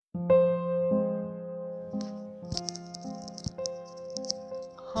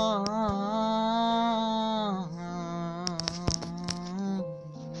हाँ,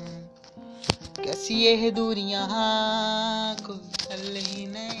 कैसी ये दूरियां, कोई हल ही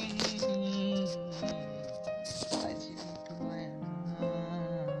नहीं।